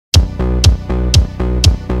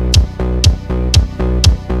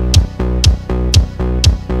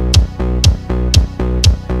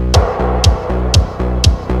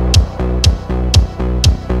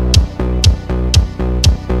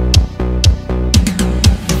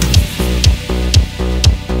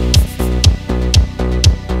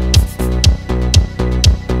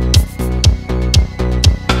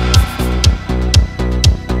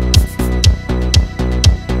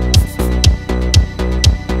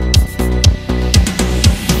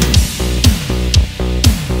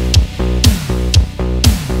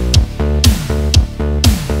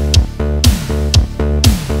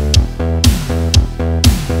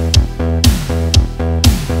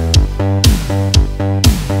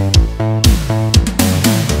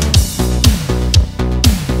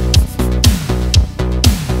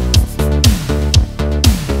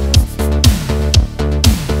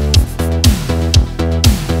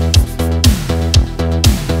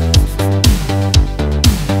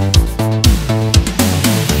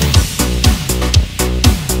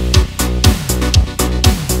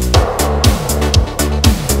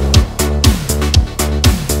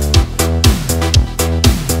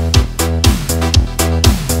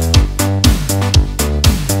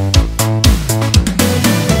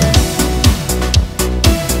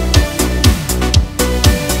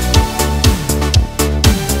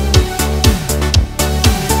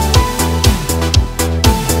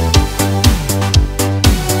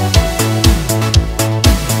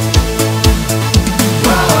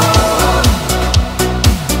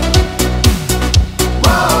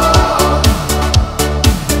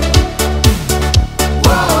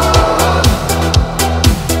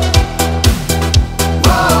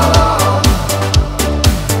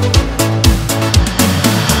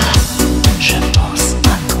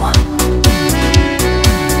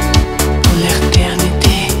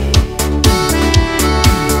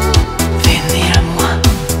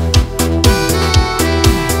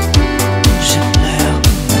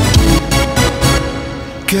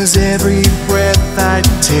'Cause every breath I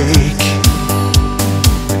take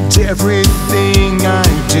and everything I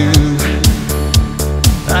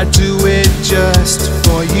do it just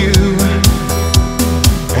for you.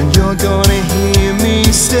 And you're gonna hear me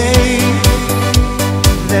say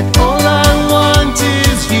that all I want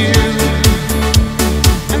is you.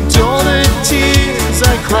 And all the tears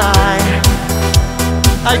I cry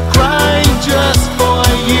just for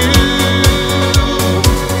you.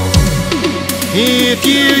 If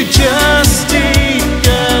you just take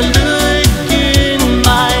a look in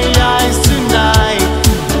my eyes tonight,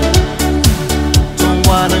 don't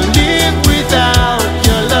wanna live without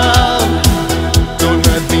your love. Don't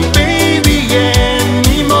hurt me, baby,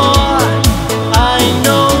 anymore. I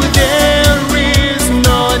know there is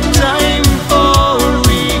no time for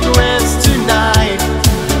regrets tonight.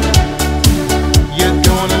 You're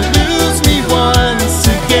gonna lose me once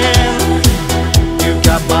again. You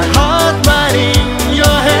got my heart right in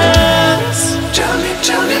your hands.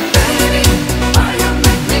 Tell me, baby, why you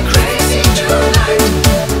make me crazy tonight?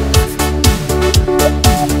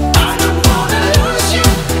 I don't wanna lose you,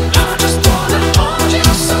 I just wanna hold you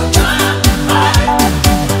so tight.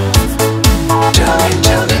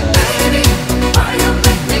 Tell me, baby, why you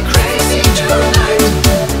make me crazy tonight?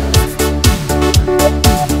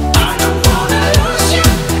 I don't wanna lose you,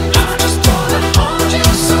 I just wanna hold you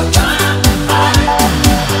so tight.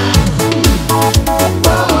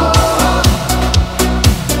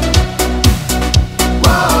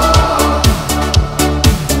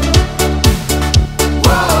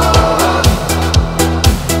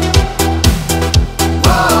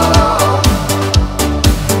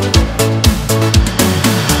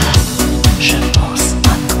 Je pense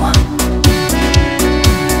à toi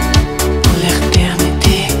pour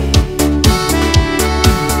l'éternité.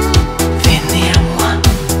 Venez à moi.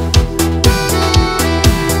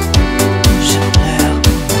 Je pleure.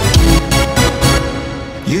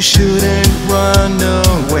 You shouldn't run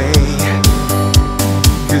away,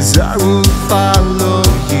 'cause I will follow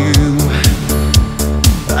you.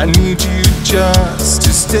 I need you just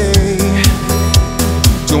to stay.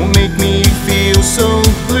 Don't make me feel so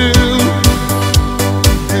blue,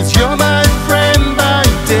 'cause you're my friend by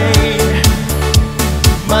day,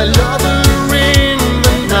 my lover in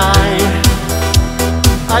the night.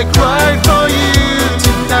 I cry for